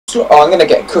Oh, I'm gonna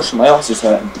get a cushion, my arse is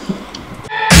hurting. Mother,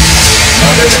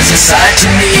 there's a side to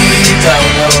me you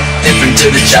don't know. Different to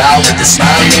the child with the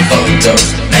smiling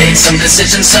photos. Made some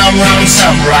decisions, some wrong,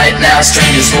 some right. Now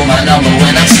strangers hold my number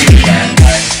when I'm sleeping at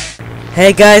night.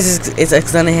 Hey guys, it's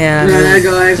Xana here. Yeah,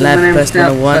 guys, Lab my First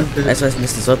name's 101. That's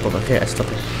MrZopop. Okay, I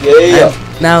stop it. Yeah.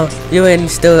 Now, Euan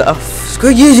still off.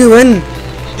 Screw you, Euan!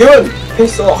 Euan,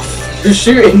 piss off. You're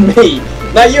shooting me.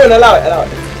 Now, Euan, allow it, allow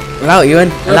it. Allow it, Euan.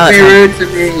 Allow Don't it. be rude to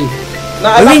me. No,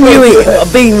 I'm being rude.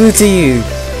 I'm being rude to you.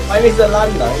 I need to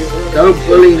land now. Don't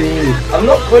bully me. I'm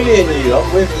not bullying you,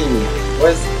 I'm with you.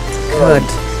 Where's... God.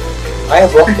 I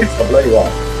have rockets, I'll blow you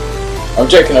up. I'm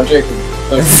joking, I'm joking.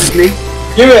 Me?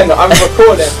 Euan, I'm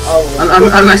recording.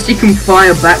 Unless you can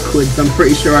fire backwards, I'm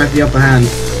pretty sure I have the upper hand.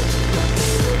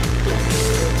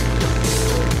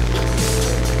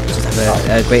 Just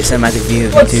have a great cinematic view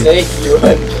of What's you sake,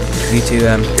 Euan? two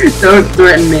Don't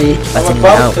threaten me. I'm batting it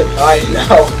about out. to die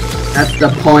now. That's the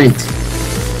point.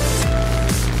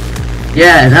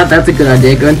 Yeah, that's a good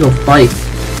idea. Go into a fight.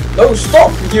 No,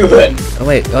 stop, Euan. Oh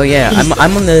wait, oh yeah,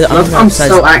 I'm on the I'm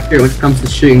so accurate when it comes to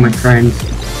shooting my friends.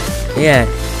 Yeah.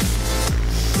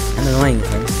 And annoying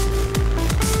friends.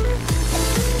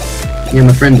 Yeah,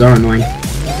 my friends are annoying.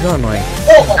 You're annoying.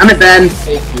 Oh, Damn it, Ben.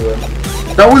 hey, Euan.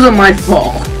 That wasn't my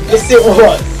fault. Yes, it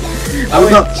was. I was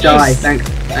not shy. Thanks,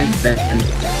 Ben.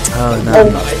 Oh no. Oh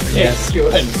my yes,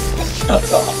 Euan.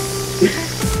 Shut up.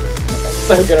 I'm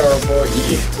so gonna report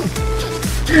you.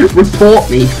 Report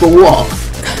me for what?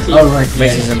 Oh right,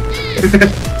 Racism.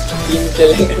 Team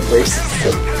killing and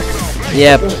racism.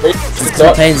 Yeah. Racist.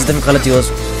 My plane's a different colour to yours.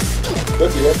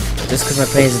 Good, Euan. Just because my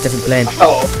plane's a different plane.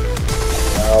 Oh.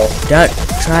 No. Don't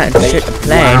try and shoot a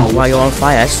plane while you're on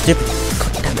fire. Stupid.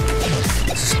 God damn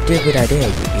it. Stupid idea,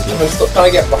 you idiot. Stop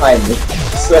trying to get behind me.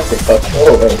 I swear to God.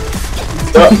 Oh wait.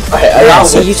 Stop. Yeah,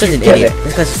 see, you're such an idiot.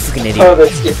 This guy's a fucking idiot. Oh,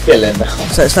 let's get killing now.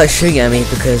 So it's like shooting at me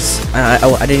because I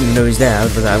didn't even know he was there. I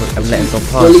would let him go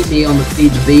Bully past. me on the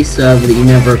Feed the Beast server that you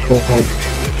never recalled.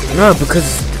 No,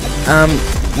 because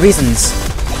reasons.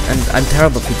 And I'm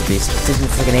terrible at Feed the Beast. It takes me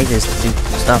fucking ages to do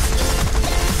stuff.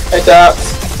 Hey,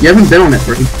 Daps. You haven't been on it,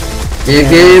 bro. Yeah,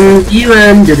 game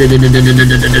Euan. You're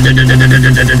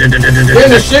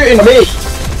shooting me.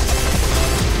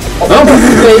 Oh, my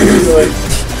God.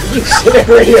 You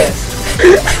serious?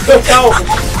 Look out!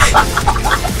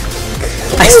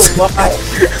 Oh my!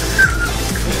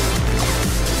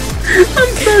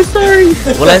 I'm so sorry.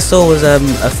 All I saw was a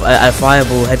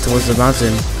fireball head towards the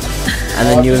mountain, and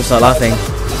then you start laughing.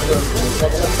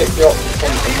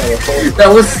 That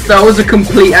was a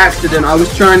complete accident. I was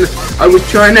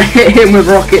trying to hit him with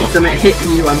rockets and it hit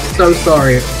you. I'm so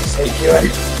sorry. Thank you.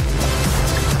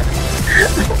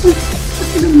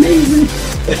 Fucking amazing.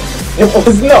 It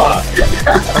was not.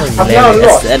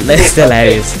 That's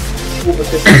hilarious.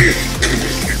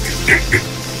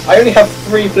 I only have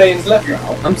 3 planes left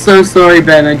now. I'm so sorry,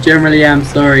 Ben. I generally am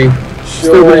sorry.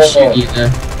 Still gonna shoot you though.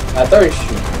 Don't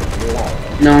shoot me.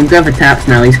 No, I'm going for taps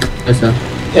now. He's closer.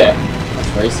 Yeah, that's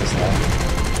racist now.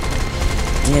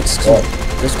 Yeah,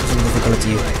 just because I'm difficult to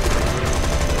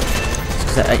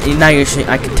you. Now you're shooting.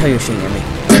 I can tell you're shooting at me.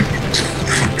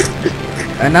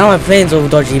 And now my plane's all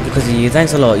dodgy because of you.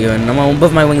 Thanks a lot, Euan.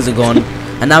 Both my wings are gone.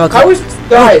 And now I can't.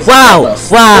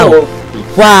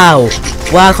 Wow!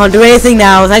 I can't do anything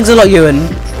now. Thanks a lot, Euan.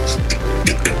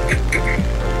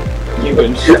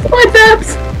 Euan, My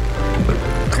taps.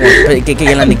 Come on, get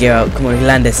your landing gear out. Come on,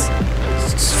 land this.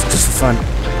 Just for fun.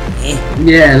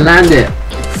 Yeah, land it.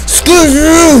 Excuse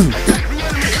you!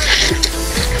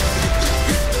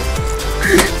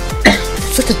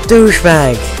 Such a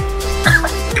douchebag.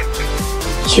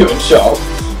 Euan, shot.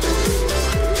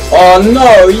 Oh no,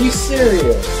 are you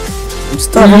serious? I'm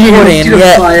starting recording, and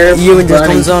yet Euan just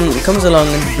comes along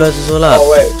and blows us all up. Oh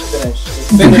wait, it's finished.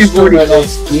 It's finished already.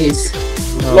 Yes.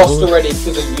 Lost already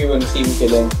because of Euan team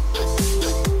killing.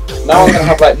 Now I'm gonna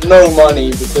have like no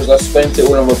money because I spent it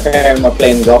all on repairing my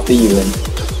planes after Euan.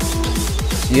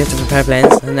 You have to prepare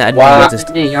planes, and I didn't Wow. notice.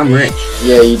 I'm rich.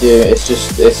 Yeah, you do.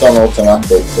 It's on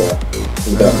automatic, so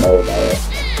you don't know about it.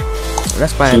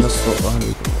 That's why I lost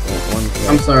one.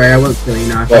 I'm sorry, I wasn't feeling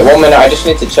nice. Wait, 1 minute. I just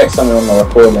need to check something on the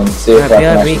recording and see if I can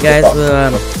actually we guys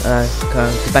will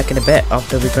be back in a bit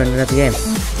after we join another game.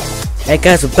 Hey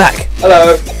guys, we're back.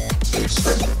 Hello.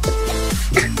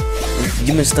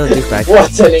 You must still do back.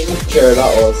 What an intro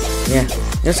that was. Yeah,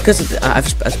 just because I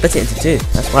split it into 2.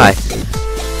 That's why.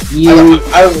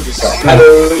 I will just say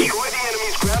hello.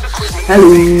 Hello.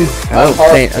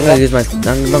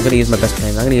 I'm not gonna use my best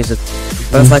plane. I'm gonna use a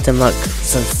Fighter Mark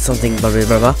something blah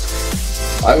blah blah.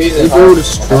 I'm using These are all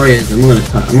destroyers. I'm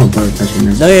not bother touching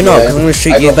them. No, you're not, Yeah, because I'm gonna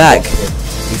shoot I you got back. boxed.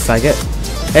 You faggot.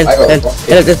 Hey, I got hey, rocket.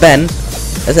 hey, look, there's Ben.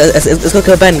 Let's go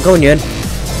kill Ben. Go on, Euan.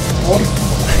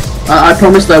 I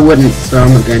promised I wouldn't, so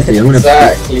I'm not going to. I'm gonna.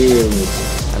 Exactly.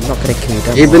 I'm not gonna kill you.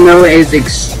 Don't Even worry. though it is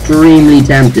extremely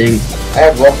tempting. I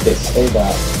have rockets. Say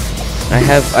that. I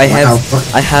have.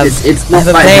 It's I not have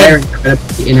a like plane. very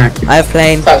incredibly inactive. I have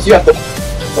plane. Perhaps you have the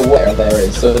whatever there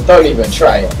is, so don't even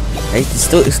try it. It's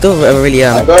still a really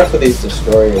I'm going for these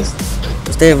destroyers.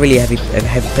 it's still a really heavy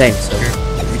plane. So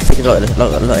you can take a lot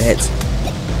of hits.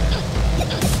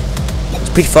 It's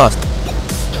pretty fast.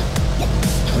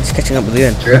 I'm just catching up with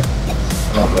Euan.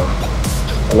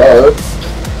 Hello?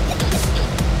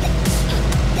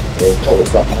 Okay, what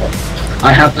was that mic?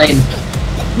 I have plane.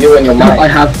 You and your No, I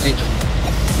mic. have plane.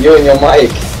 You and your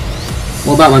mic.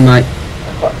 What about my mic?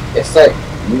 It's like,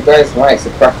 you guys' mics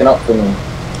are cracking up for me.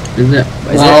 Is it?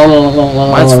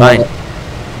 Mine's fine.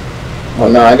 Oh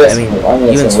no, I guess I mean, I'm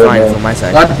Euan's fine from my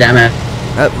side. God damn it.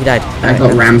 Oh, he died. I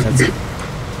got Alright, rammed.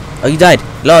 Oh, you died.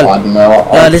 Lol. I don't know.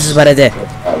 Lol, this is a bad idea.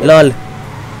 Lol.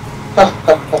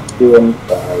 You and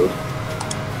died.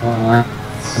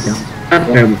 I'm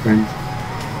terrible friends.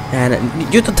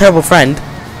 And you're the terrible friend.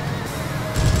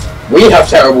 We have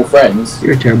terrible friends.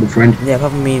 You're a terrible friend. Yeah,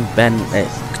 apart from me and Ben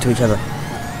to each other.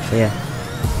 So yeah.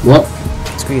 What?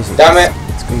 Screw you. Damn it.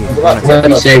 Screw you. I was about to What do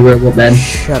you say we're what then?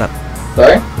 Shut up.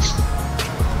 Sorry?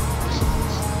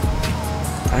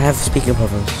 I have speaking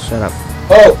problems. Shut up.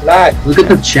 Oh, lag. Look at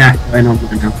the chat going on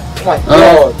right now. Oh my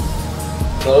Oh. god.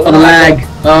 Oh, lag.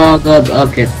 Oh god.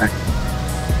 Okay, it's back.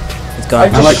 It's gone.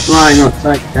 I like flying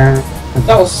upside down.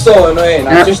 That was so annoying.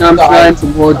 I just I'm flying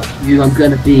died. towards you. I'm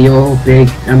gonna be your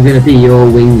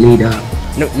wing leader.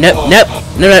 Nope. Nope.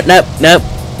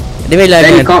 Leave me alone,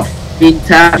 Then you man. can't be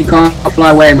tapped. You can't fly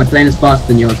away. My plane is faster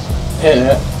than yours.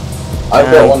 Yeah. I've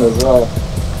got one as well.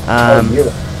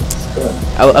 You.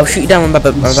 I'll shoot you down on my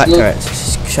back turret.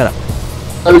 Just shut up.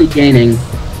 Slowly gaining.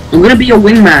 I'm gonna be your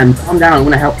wingman. Calm down. I'm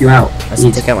gonna help you out. Let's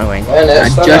take out my wing. Yeah,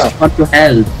 I just want your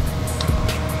help.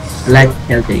 I like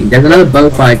helping. There's another bow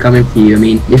fight coming for you. I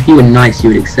mean, if you were nice, you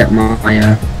would accept my.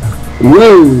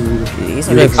 Whoa! He's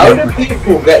not doing How do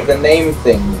people get the name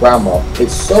thing, Grandma?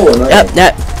 It's so annoying.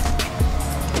 Yep.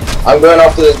 I'm going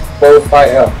after this bow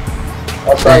fighter.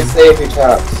 I'll try and save you,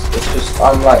 chaps. It's just,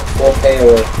 I'm like 4k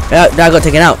away. Yeah, I got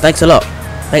taken out. Thanks a lot.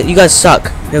 Like, you guys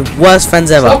suck. You're worst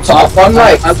friends ever. Stop, I'm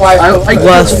like 5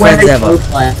 Worst friends ever. Bow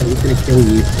fight that was gonna kill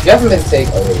you. You haven't been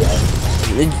taken away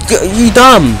yet. You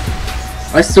dumb.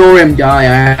 I saw him die. I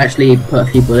actually put a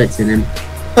few bullets in him.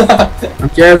 I'm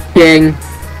joking.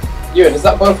 Euan, is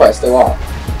that bow fight still on?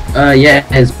 Yeah,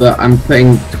 it is, but I'm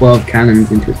putting 12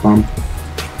 cannons into its bomb.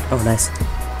 Oh, nice.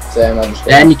 Same, I'm just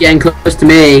Then you're getting close to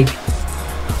me.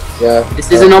 yeah.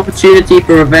 This is an opportunity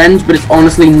for revenge, but it's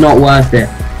honestly not worth it.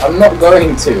 I'm not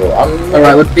going to. I'm not.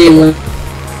 Alright, we're being There's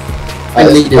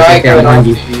a leaders. guy Okay, going behind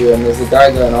after you, and there's a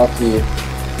guy going after you.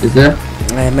 Is there?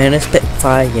 I'm in a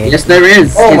Spitfire, yeah. Yes, there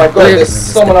is. Oh my It's god, clear. there's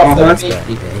someone after that's me.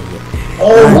 good.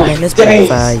 Oh I'm my in a days.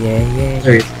 Spitfire, yeah.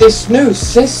 There is. This new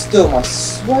system, I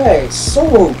swear, it's so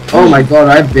OP. Oh my god,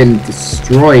 I've been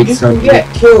destroyed. You So can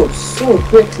get killed so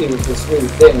quickly with this new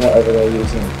thing, whatever they're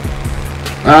using.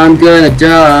 I'm gonna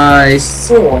die.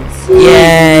 So unfair.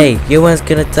 Yay! Euan's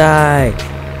gonna die.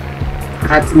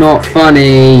 That's not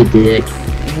funny, you dick.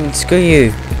 Screw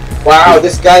you. Wow,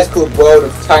 this guy's called World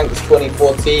of Tanks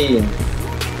 2014.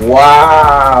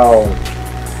 Wow.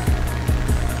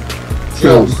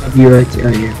 Oh, Jeez. you hurt it, oh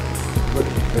yeah.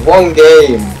 One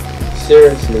game.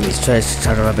 Seriously. Just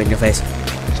try to rub it in your face.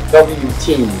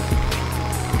 WT.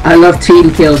 I love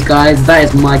team kills, guys. That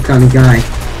is my kind of guy.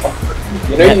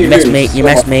 You know you messed lose me. You so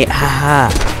messed me. Haha.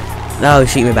 No,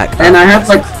 shoot me back. And I have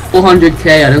like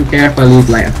 400k. I don't care if I lose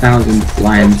like 1,000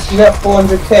 lions. You got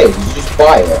 400k, did you just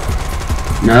buy it?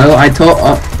 No, I told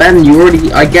Ben. You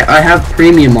already. I have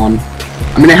premium on.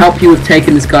 I'm gonna help you with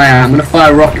taking this guy out. I'm gonna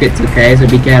fire rockets, okay? So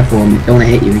be careful. I don't want to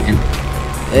hit you again.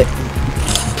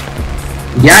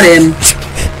 Got him.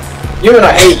 You and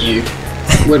I hate you.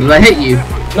 What, did I hit you?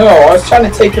 No, I was trying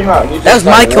to take him out. And you That was just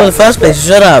my like, kill in the first place.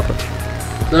 Shut up.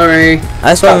 Sorry.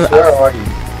 That's why Where are you?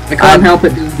 I can't help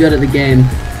it being good at the game.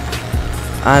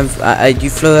 you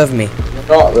flew over me. You're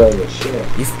not really, shit.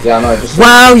 Yeah, I know, just...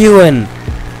 Wow, Euan.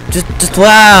 Just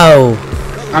wow.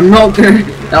 I'm not gonna.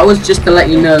 That was just to let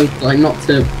you know, like not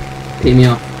to pee me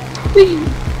off.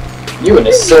 Euan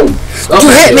is so... You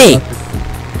hit me.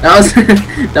 That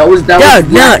was.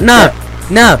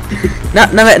 No,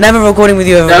 never recording with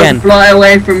you ever Don't again. fly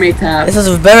away from me, Tab. This was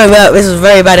a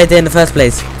very bad idea in the first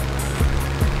place.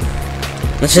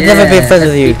 I should never be friends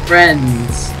with you. Be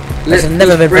friends. I should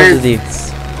never be friends with you.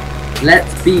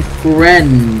 Let's be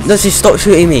friends. No, just stop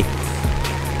shooting me.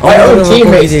 My I'm own never recording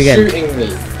teammates with you again. shooting me.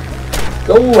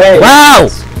 Go away. Wow!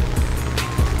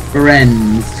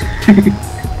 Friends.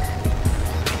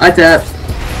 I tapped.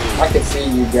 I can see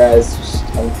you guys just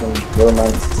having some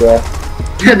romance there.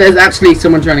 There's actually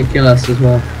someone trying to kill us as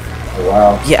well. Oh,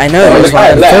 wow. Yeah, I know. Oh, That's the why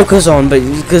guy I left. focus on, but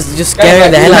because you're just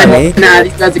scaring the hell out of me. Nah,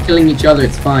 these guys are killing each other.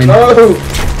 It's fine. No!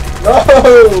 No!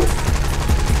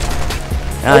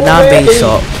 Now I'm being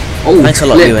shot. Oh, Thanks a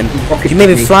lot, flip. Euan. Rocket You made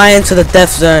me me. fly into the death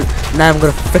zone. Now I'm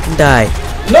gonna freaking die.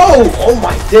 No! Oh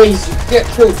my days, you get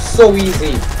killed so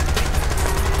easy.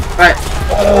 Right.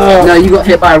 No, you got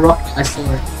hit by a rocket. I saw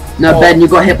it. No, Oh. Ben, you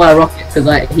got hit by a rocket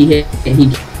because he.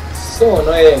 So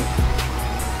annoying.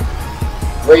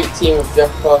 Great team of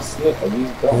Zekaz96. Oh,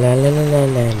 he's gone. La la la la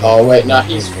la. Oh wait, no,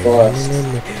 he's first.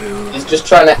 He's just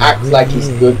trying to act like he's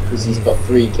good because he's got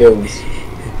 3 kills.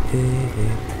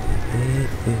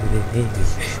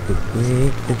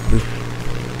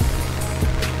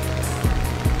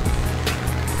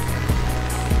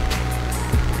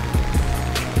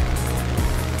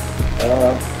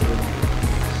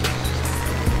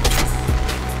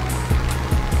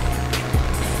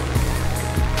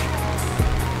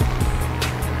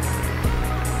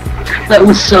 That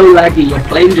was so laggy. Your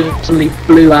plane just suddenly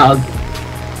flew out.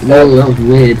 No, that was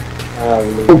weird.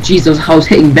 Oh Jesus, I was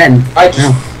hitting Ben. I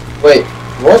just wait.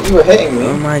 What? You were hitting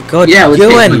Oh me? my god, Yeah, I was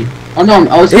hitting Euan! you. Oh no,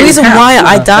 I was The hitting reason Cat. why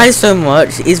I Yeah. die so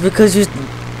much is because you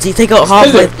take out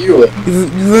halfway. You You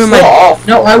ruin my. off.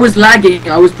 No, I was lagging.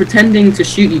 I was pretending to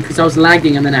shoot you because I was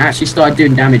lagging, and then it actually started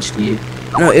doing damage to you.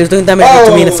 No, it was doing damage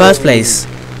to me in the first place.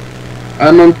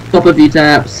 I'm on top of you,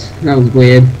 Taps. That was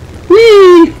weird.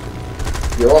 Whee!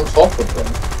 You're on top of them.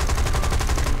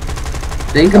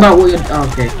 Think about what you're. Oh,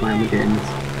 okay, fine, we're doing this.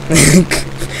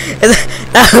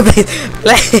 No,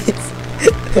 please.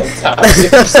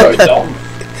 You're so dumb.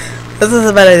 This is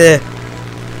a bad idea.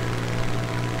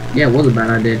 Yeah, it was a bad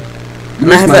idea.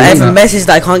 And I have a message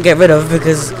that I can't get rid of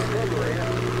because.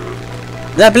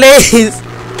 No, please!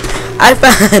 I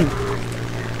found!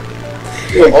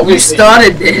 You Obviously,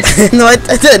 started this. No, I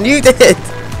didn't, you did!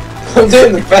 I'm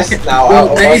doing the best now. Well,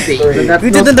 out of maybe, us 3. but that's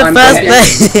You not- did in the I'm first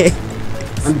getting-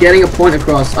 place! I'm getting a point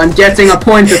across. I'm getting a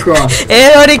point across.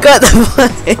 It already got the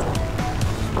point!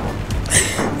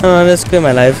 Oh, let's screw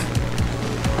my life.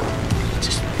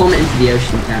 Just plummet into the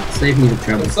ocean, Tap. Save me the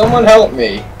trouble. Can someone help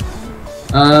me?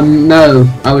 No,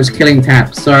 I was killing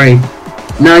Tap. Sorry.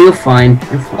 No, you're fine.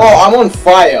 You're fine. Oh, I'm on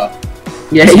fire.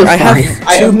 Yeah, you're I fine. have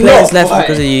I 2 am players not left fine.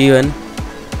 because of you, Euan.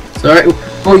 Sorry.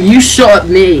 Oh, you shot at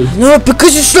me. No,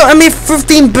 because you shot at me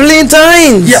 15 billion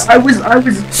times! Yeah, I was.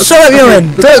 Shut up,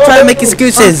 Euan! but- Don't try and make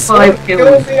excuses! Five Kill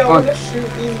kills. me, I want to shoot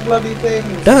these bloody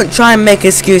things. Don't try and make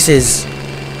excuses!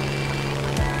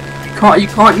 You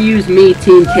can't use me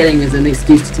team killing as an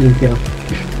excuse to team kill.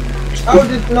 How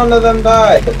did none of them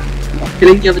die?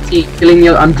 Killing the other team.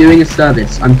 I'm doing a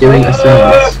service. I'm doing a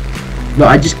service. But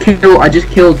I just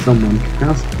killed someone.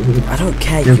 That's cool. I don't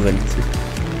care, No. Euan.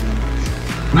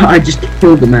 I just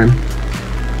killed the man.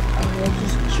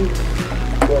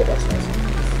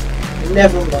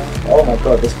 Never mind. Oh my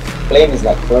god, this plane is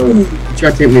like closed. You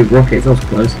tried to hit me with rockets. That was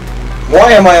close.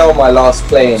 Why am I on my last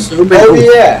plane? So Oh many-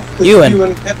 yeah, because Euan.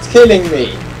 Euan kept killing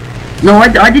me. No, I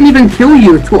didn't even kill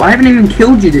you at all. I haven't even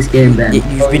killed you this game, Ben. You've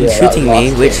Oh, been yeah, that shooting was me,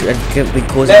 last which game. had been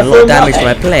causing a lot of damage to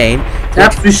my plane.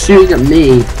 Taps was shooting at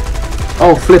me.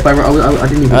 Oh, flip! I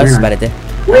didn't even Oh, this is a realize. bad idea.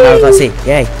 Now I can't see.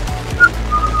 Yay.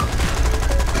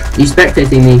 You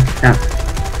spectating me, Tap.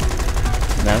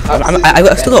 No.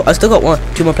 I still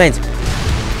got 2 more planes.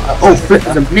 Oh, flip!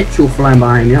 There's a Mitchell flying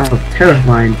behind me. That was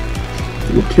terrifying.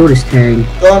 We'll kill this thing.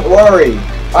 Don't worry,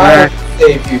 I will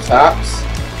save you, Taps.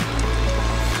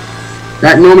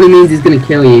 That normally means he's gonna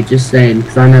kill you. Just saying,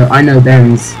 because I know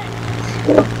Ben's.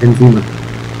 Benzema.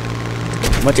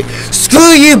 Watch it.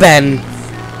 Screw you, Ben!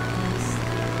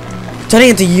 Turning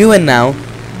into Euan now.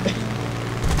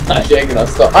 Actually, I'm gonna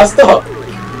stop. I stop.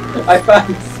 I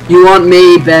found You want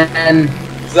me, Ben?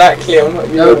 exactly. I'm not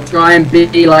you. Don't try and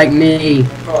be like me.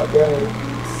 Oh,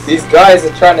 God. These guys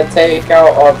are trying to take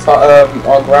out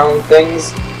our ground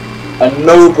things, and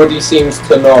nobody seems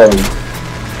to know.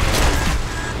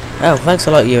 Oh, thanks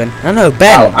a lot, Euan. I know,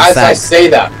 Ben. Wow, in as I fact. say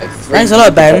that, like 3 Thanks a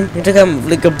lot, Ben. You took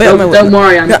like a bit of my Don't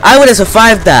worry, I'm No, I would have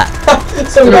survived that.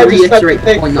 Some gonna guy just tried to reiterate the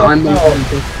take point that I'm them the out. one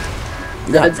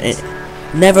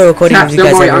who. Never recording Taps, with you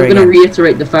don't guys worry. ever I'm gonna again.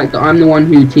 reiterate the fact that I'm the one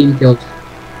who team killed.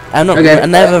 I'm not. Okay. I'm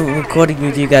never recording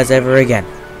with you guys ever again.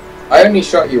 I only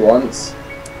shot you once.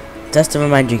 Just to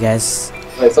remind you guys,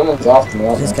 Wait, someone's after me,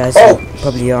 aren't these they? guys Oh!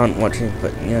 probably aren't watching,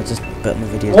 but you know, just put in the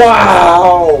videos.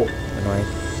 Wow! Annoying.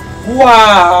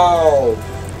 Wow!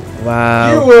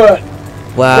 Wow. Euan!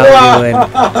 Wow. Euan.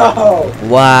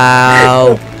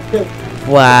 Wow! Wow.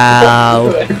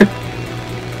 Wow.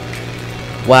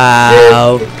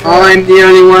 Wow. I'm the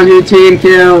only one who team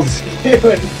kills.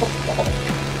 Euan, fuck off.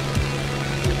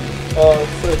 Oh, I'm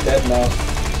so dead now.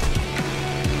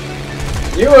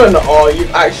 Euan, oh,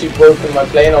 you've actually broken my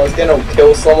plane. I was gonna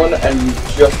kill someone and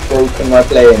you've just broken my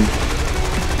plane.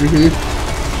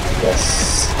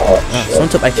 Yes. Oh, Someone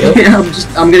took my kill. Yeah,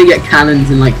 I'm gonna get cannons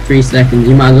in like 3 seconds.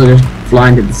 You might as well just fly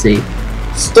into the sea.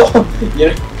 Stop! You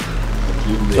know.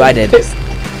 That's what I did.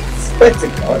 Swear to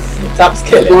God. Tap's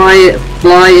killing.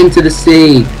 Fly into the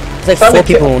sea. It's like 4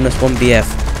 people on this one BF.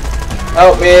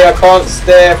 Help me, I can't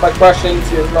stay. If I crash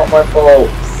into you, it's not my fault.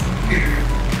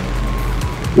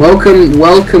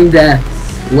 Welcome death.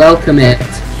 Welcome it.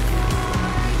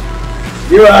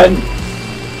 Euan!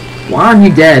 Why aren't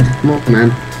you dead? Come on,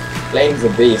 man. Plane's a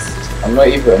beast. I'm not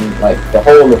even, like, the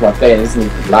whole of my plane isn't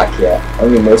even black yet.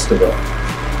 Only most of it.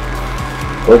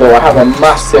 Although I have a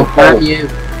massive hole.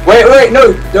 Wait,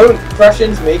 no! Don't crash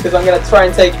into me, because I'm going to try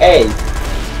and take A.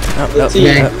 No,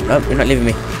 you're not leaving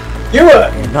me.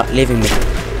 Euan! You're not leaving me.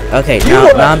 Okay, now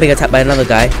I'm being attacked by another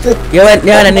guy. Euan,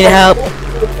 I need help.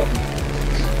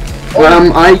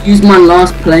 I used my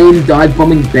last plane dive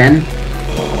bombing Ben.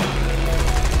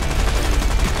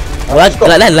 Like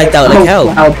that, like hell.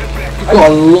 Wow. You've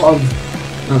got a lot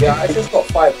of... Okay. Yeah, I just got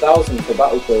 5,000 for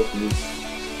battle trophies.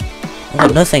 I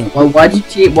got nothing. Well, why did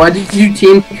you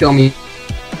team kill me?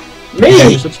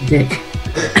 Me? You're such a dick.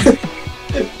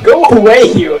 Go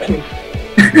away, Euan!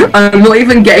 I'm not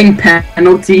even getting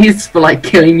penalties for like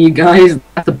killing you guys.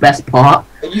 That's the best part.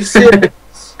 Are you serious?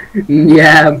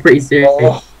 Yeah, I'm pretty serious.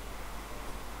 Oh.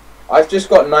 I've just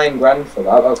got 9 grand for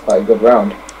that. That was quite a good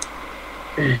round.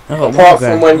 Apart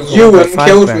from when Euan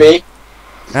killed me.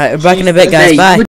 Alright, we're back in a bit, guys. Bye.